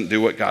doesn't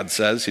do what God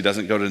says. He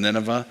doesn't go to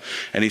Nineveh.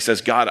 And he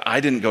says, God, I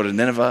didn't go to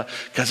Nineveh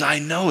because I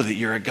know that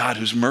you're a God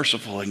who's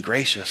merciful and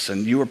gracious,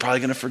 and you were probably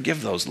going to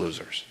forgive those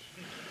losers.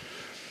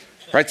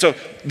 Right? So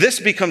this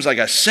becomes like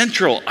a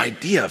central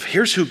idea of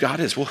here's who God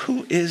is. Well,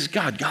 who is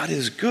God? God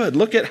is good.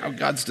 Look at how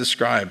God's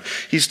described.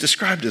 He's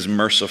described as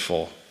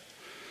merciful.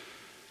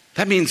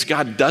 That means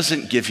God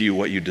doesn't give you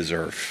what you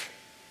deserve.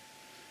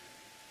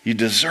 You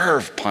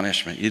deserve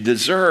punishment. You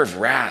deserve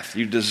wrath.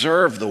 You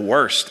deserve the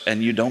worst,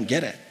 and you don't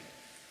get it.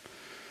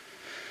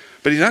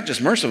 But he's not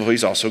just merciful,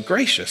 he's also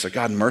gracious. A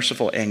God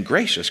merciful and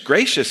gracious.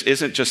 Gracious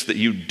isn't just that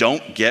you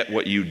don't get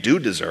what you do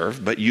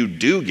deserve, but you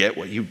do get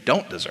what you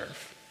don't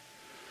deserve.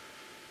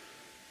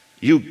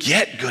 You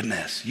get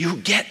goodness. You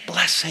get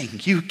blessing.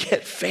 You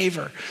get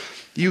favor.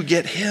 You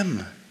get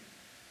him.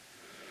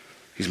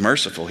 He's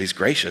merciful. He's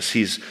gracious.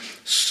 He's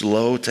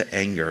slow to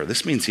anger.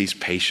 This means he's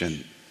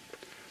patient.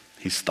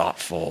 He's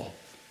thoughtful.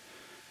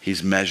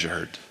 He's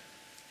measured.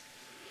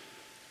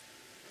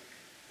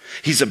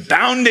 He's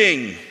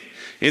abounding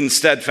in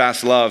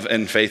steadfast love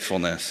and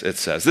faithfulness, it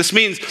says. This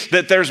means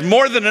that there's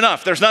more than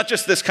enough. There's not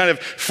just this kind of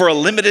for a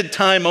limited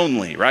time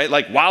only, right?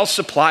 Like while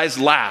supplies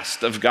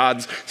last of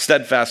God's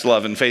steadfast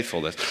love and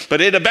faithfulness. But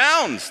it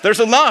abounds.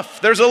 There's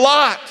enough. There's a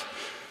lot.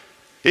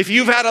 If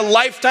you've had a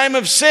lifetime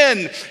of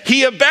sin,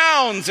 he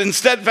abounds in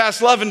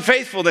steadfast love and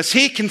faithfulness.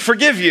 He can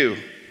forgive you.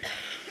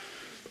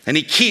 And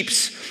he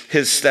keeps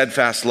his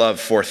steadfast love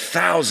for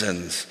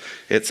thousands,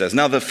 it says.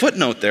 Now, the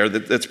footnote there,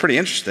 that's pretty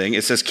interesting.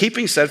 It says,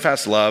 keeping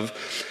steadfast love,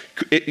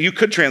 you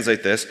could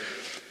translate this,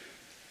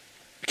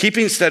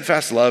 keeping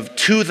steadfast love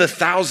to the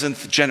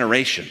 1,000th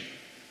generation.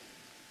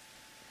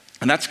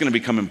 And that's going to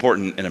become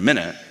important in a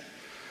minute.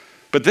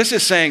 But this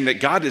is saying that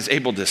God is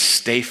able to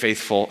stay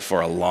faithful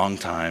for a long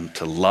time,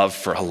 to love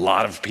for a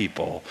lot of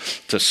people,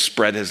 to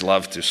spread his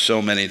love to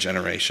so many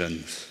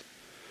generations.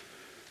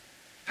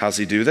 How's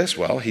he do this?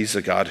 Well, he's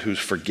a God who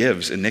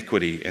forgives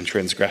iniquity and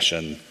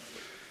transgression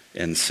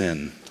and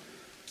sin.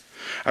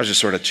 I was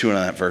just sort of chewing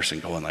on that verse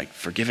and going like,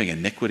 forgiving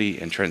iniquity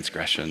and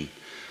transgression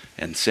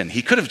and sin.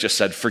 He could have just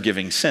said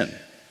forgiving sin,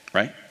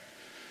 right?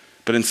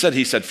 But instead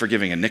he said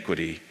forgiving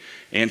iniquity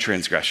and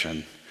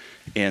transgression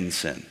and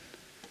sin. And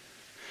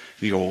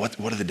you go, well,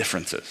 what are the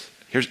differences?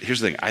 Here's the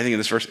thing. I think in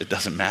this verse, it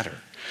doesn't matter.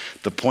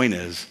 The point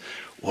is,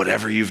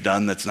 whatever you've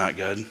done that's not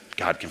good,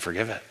 God can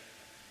forgive it.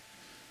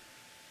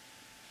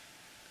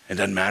 It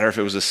doesn't matter if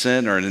it was a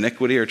sin or an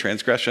iniquity or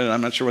transgression.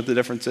 I'm not sure what the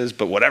difference is,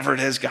 but whatever it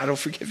is, God will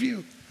forgive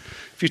you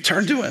if you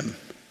turn to him.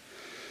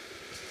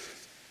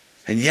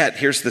 And yet,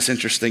 here's this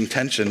interesting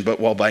tension, but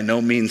while by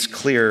no means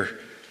clear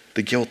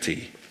the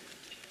guilty,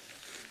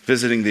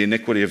 visiting the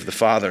iniquity of the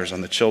fathers on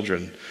the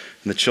children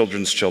and the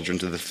children's children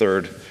to the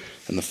third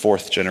and the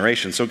fourth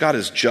generation. So God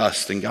is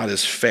just and God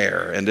is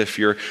fair. And if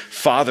your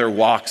father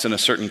walks in a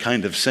certain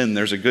kind of sin,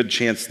 there's a good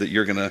chance that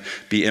you're going to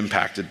be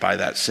impacted by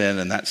that sin,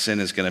 and that sin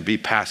is going to be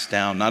passed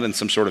down, not in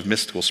some sort of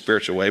mystical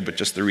spiritual way, but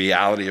just the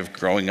reality of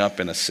growing up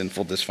in a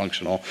sinful,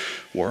 dysfunctional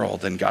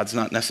world. And God's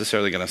not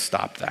necessarily going to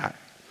stop that.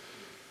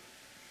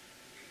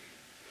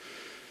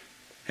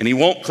 And he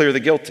won't clear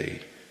the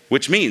guilty,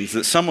 which means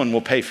that someone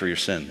will pay for your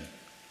sin.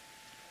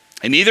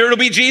 And either it'll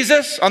be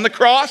Jesus on the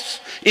cross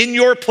in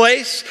your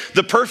place,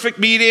 the perfect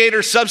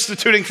mediator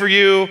substituting for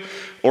you,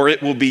 or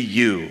it will be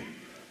you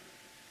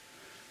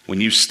when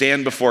you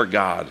stand before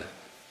God,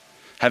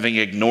 having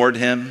ignored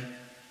him,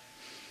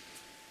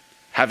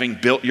 having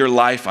built your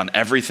life on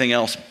everything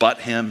else but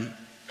him,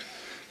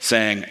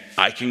 saying,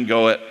 I can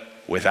go it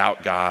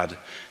without God,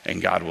 and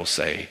God will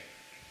say,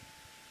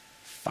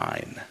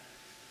 fine.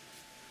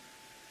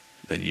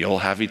 Then you'll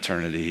have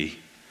eternity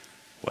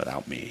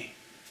without me.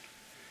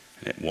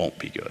 And it won't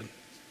be good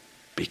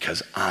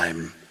because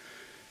I'm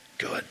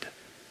good.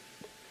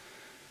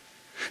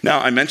 Now,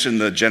 I mentioned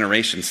the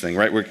generations thing,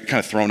 right? We're kind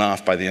of thrown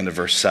off by the end of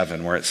verse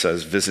 7 where it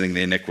says, visiting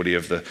the iniquity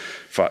of the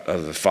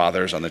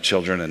fathers on the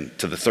children and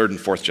to the third and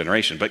fourth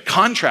generation. But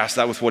contrast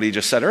that with what he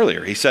just said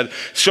earlier. He said,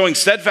 showing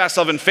steadfast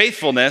love and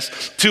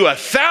faithfulness to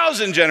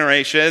 1,000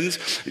 generations,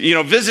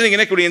 visiting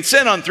iniquity and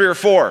sin on 3 or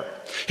 4.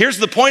 Here's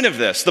the point of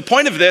this. The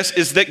point of this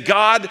is that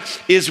God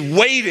is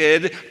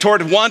weighted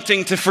toward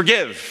wanting to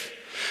forgive.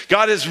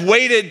 God is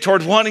weighted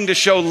toward wanting to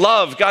show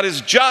love. God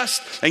is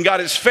just and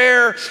God is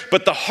fair,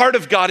 but the heart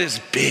of God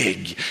is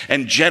big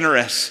and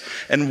generous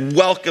and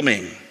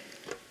welcoming.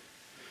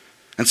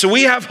 And so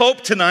we have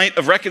hope tonight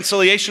of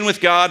reconciliation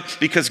with God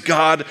because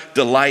God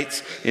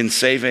delights in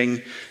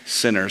saving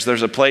sinners.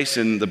 There's a place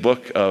in the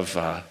book of,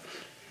 I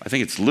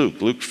think it's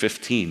Luke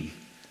 15,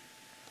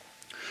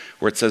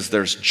 where it says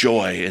there's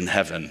joy in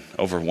heaven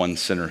over one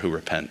sinner who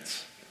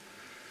repents.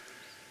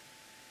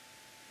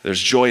 There's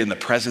joy in the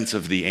presence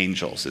of the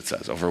angels, it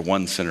says, over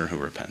one sinner who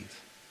repents.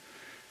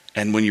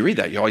 And when you read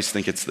that, you always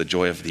think it's the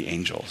joy of the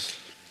angels.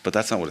 But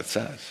that's not what it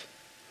says.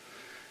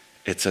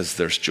 It says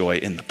there's joy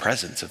in the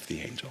presence of the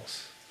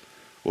angels.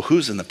 Well,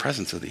 who's in the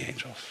presence of the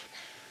angels?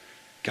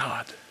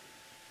 God.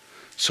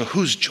 So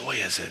whose joy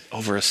is it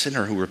over a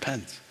sinner who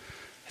repents?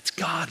 It's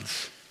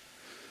God's.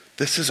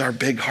 This is our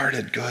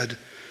big-hearted, good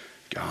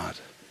God.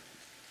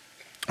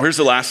 Here's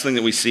the last thing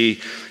that we see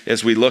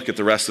as we look at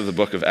the rest of the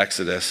book of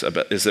Exodus,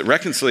 is that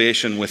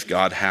reconciliation with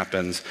God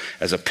happens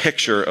as a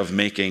picture of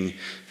making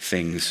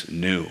things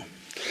new.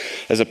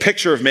 As a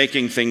picture of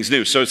making things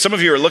new. So some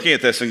of you are looking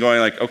at this and going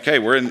like, okay,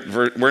 we're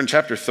in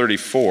chapter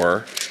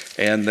 34,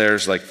 and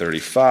there's like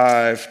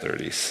 35,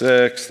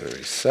 36,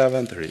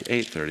 37,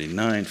 38,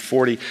 39,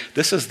 40.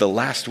 This is the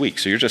last week,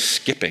 so you're just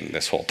skipping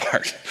this whole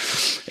part.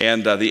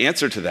 And the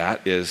answer to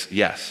that is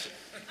yes.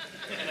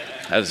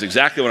 That is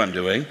exactly what I'm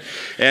doing.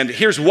 And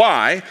here's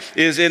why,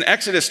 is in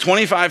Exodus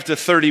 25 to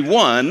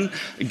 31,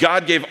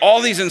 God gave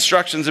all these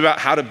instructions about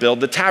how to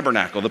build the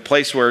tabernacle, the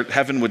place where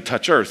heaven would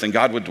touch earth and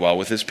God would dwell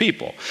with his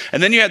people.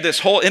 And then you had this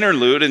whole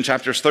interlude in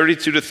chapters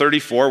 32 to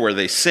 34 where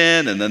they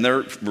sin and then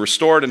they're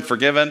restored and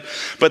forgiven.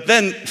 But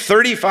then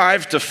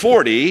 35 to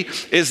 40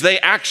 is they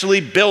actually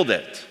build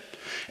it.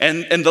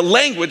 And the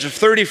language of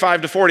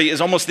 35 to 40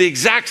 is almost the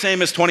exact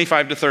same as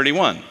 25 to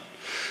 31.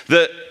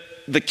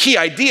 The key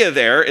idea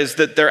there is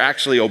that they're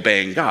actually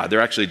obeying God.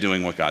 They're actually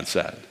doing what God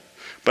said.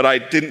 But I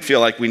didn't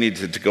feel like we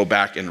needed to go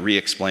back and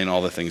re-explain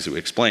all the things that we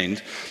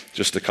explained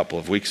just a couple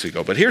of weeks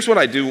ago. But here's what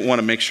I do want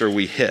to make sure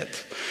we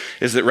hit,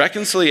 is that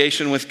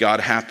reconciliation with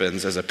God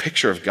happens as a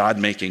picture of God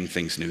making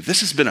things new. This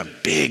has been a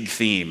big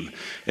theme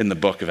in the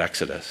book of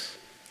Exodus.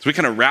 As we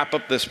kind of wrap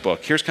up this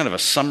book, here's kind of a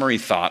summary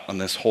thought on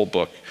this whole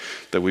book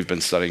that we've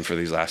been studying for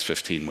these last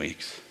 15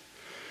 weeks.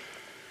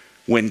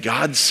 When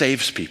God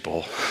saves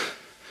people,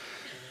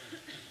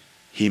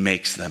 he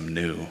makes them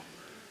new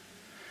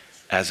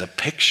as a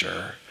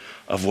picture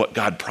of what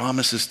God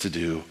promises to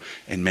do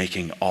in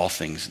making all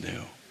things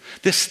new.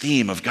 This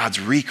theme of God's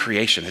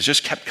recreation has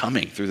just kept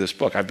coming through this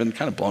book. I've been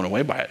kind of blown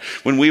away by it.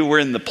 When we were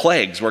in the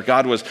plagues, where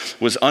God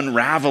was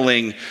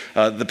unraveling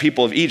the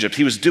people of Egypt,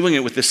 he was doing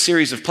it with this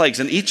series of plagues.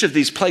 And each of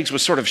these plagues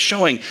was sort of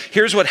showing,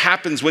 here's what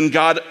happens when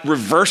God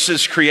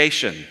reverses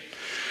creation.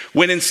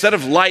 When instead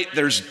of light,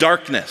 there's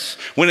darkness.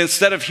 When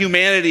instead of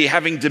humanity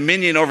having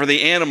dominion over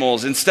the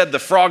animals, instead the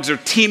frogs are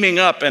teaming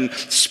up and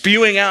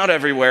spewing out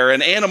everywhere,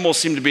 and animals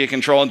seem to be in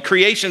control, and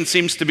creation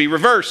seems to be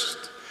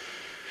reversed.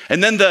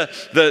 And then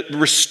the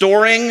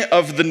restoring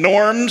of the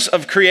norms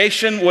of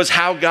creation was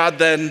how God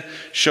then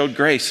showed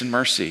grace and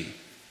mercy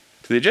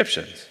to the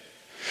Egyptians.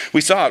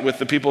 We saw it with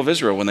the people of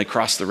Israel when they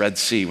crossed the Red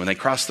Sea. When they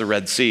crossed the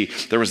Red Sea,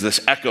 there was this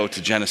echo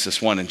to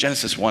Genesis 1. In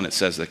Genesis 1, it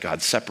says that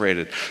God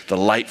separated the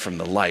light from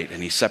the light,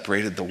 and he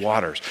separated the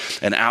waters.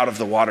 And out of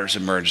the waters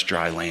emerged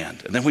dry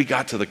land. And then we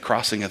got to the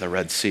crossing of the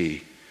Red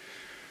Sea,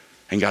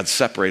 and God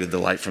separated the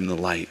light from the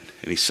light,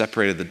 and he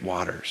separated the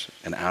waters,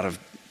 and out of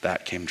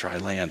that came dry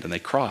land, and they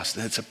crossed.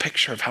 And it's a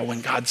picture of how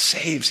when God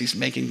saves, he's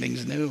making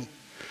things new.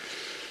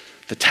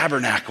 The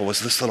tabernacle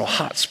was this little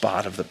hot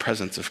spot of the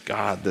presence of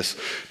God, this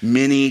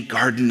mini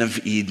Garden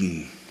of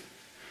Eden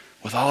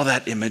with all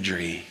that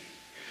imagery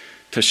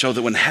to show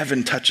that when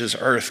heaven touches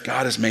earth,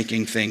 God is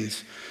making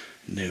things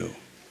new.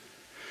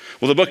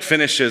 Well, the book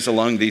finishes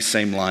along these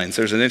same lines.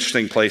 There's an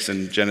interesting place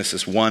in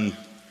Genesis 1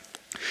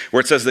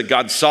 where it says that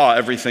God saw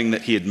everything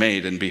that he had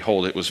made, and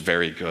behold, it was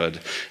very good,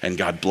 and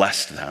God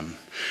blessed them.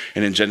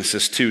 And in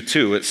Genesis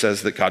 2:2, it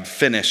says that God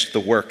finished the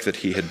work that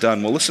he had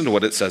done. Well, listen to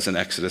what it says in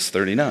Exodus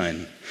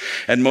 39.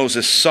 And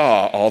Moses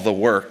saw all the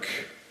work,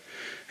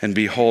 and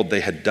behold,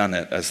 they had done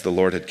it as the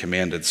Lord had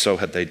commanded, so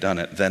had they done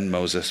it. Then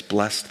Moses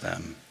blessed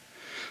them.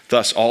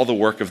 Thus, all the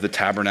work of the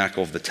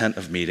tabernacle of the tent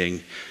of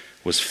meeting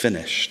was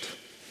finished.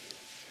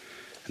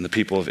 And the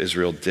people of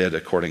Israel did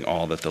according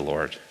all that the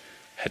Lord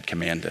had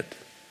commanded.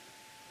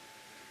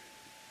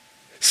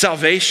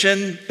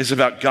 Salvation is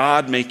about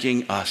God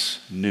making us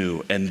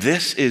new. And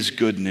this is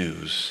good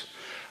news,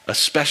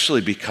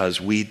 especially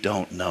because we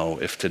don't know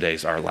if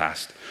today's our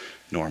last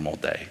normal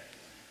day.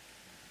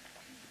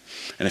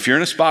 And if you're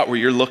in a spot where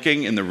you're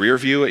looking in the rear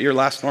view at your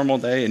last normal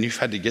day and you've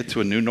had to get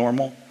to a new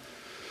normal,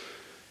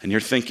 and you're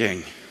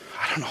thinking,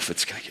 I don't know if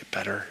it's going to get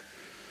better.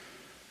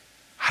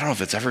 I don't know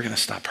if it's ever going to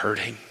stop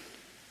hurting.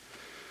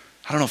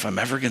 I don't know if I'm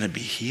ever going to be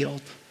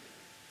healed.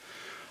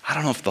 I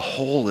don't know if the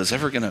hole is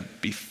ever going to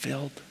be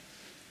filled.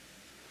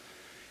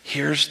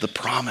 Here's the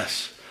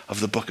promise of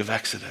the book of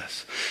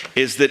Exodus,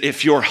 is that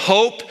if your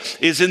hope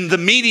is in the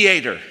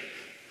mediator,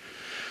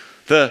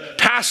 the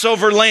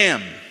Passover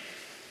lamb,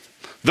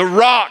 the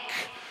rock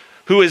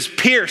who is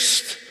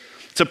pierced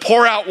to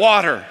pour out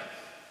water,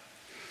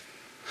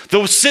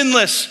 the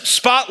sinless,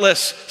 spotless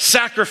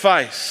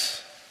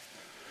sacrifice,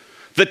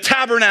 the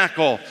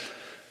tabernacle,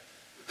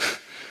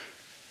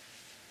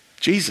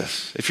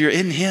 Jesus, if you're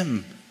in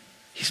him,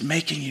 he's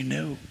making you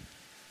new.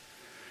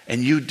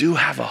 And you do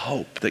have a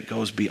hope that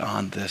goes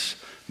beyond this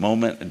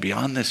moment and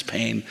beyond this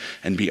pain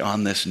and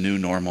beyond this new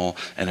normal.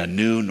 And a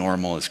new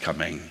normal is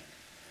coming.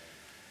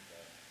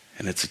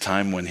 And it's a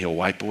time when he'll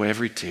wipe away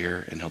every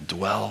tear and he'll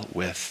dwell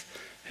with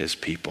his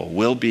people.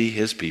 We'll be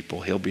his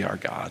people. He'll be our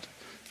God.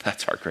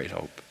 That's our great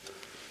hope.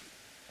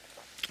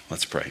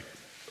 Let's pray.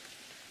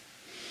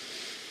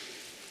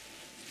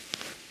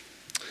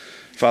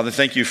 Father,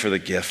 thank you for the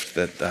gift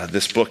that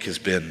this book has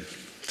been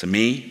to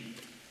me,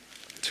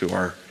 to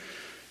our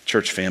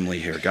church family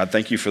here. God,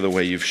 thank you for the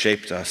way you've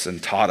shaped us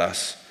and taught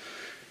us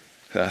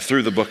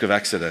through the book of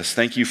Exodus.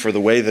 Thank you for the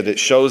way that it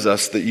shows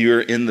us that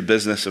you're in the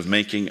business of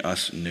making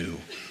us new.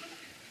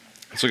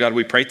 So God,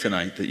 we pray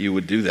tonight that you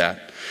would do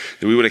that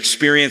we would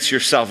experience your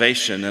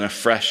salvation in a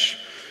fresh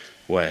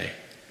way,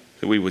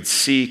 that we would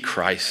see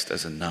Christ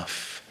as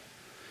enough,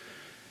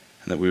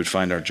 and that we would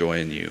find our joy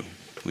in you.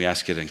 We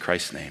ask it in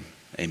Christ's name.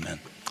 Amen.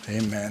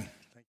 Amen.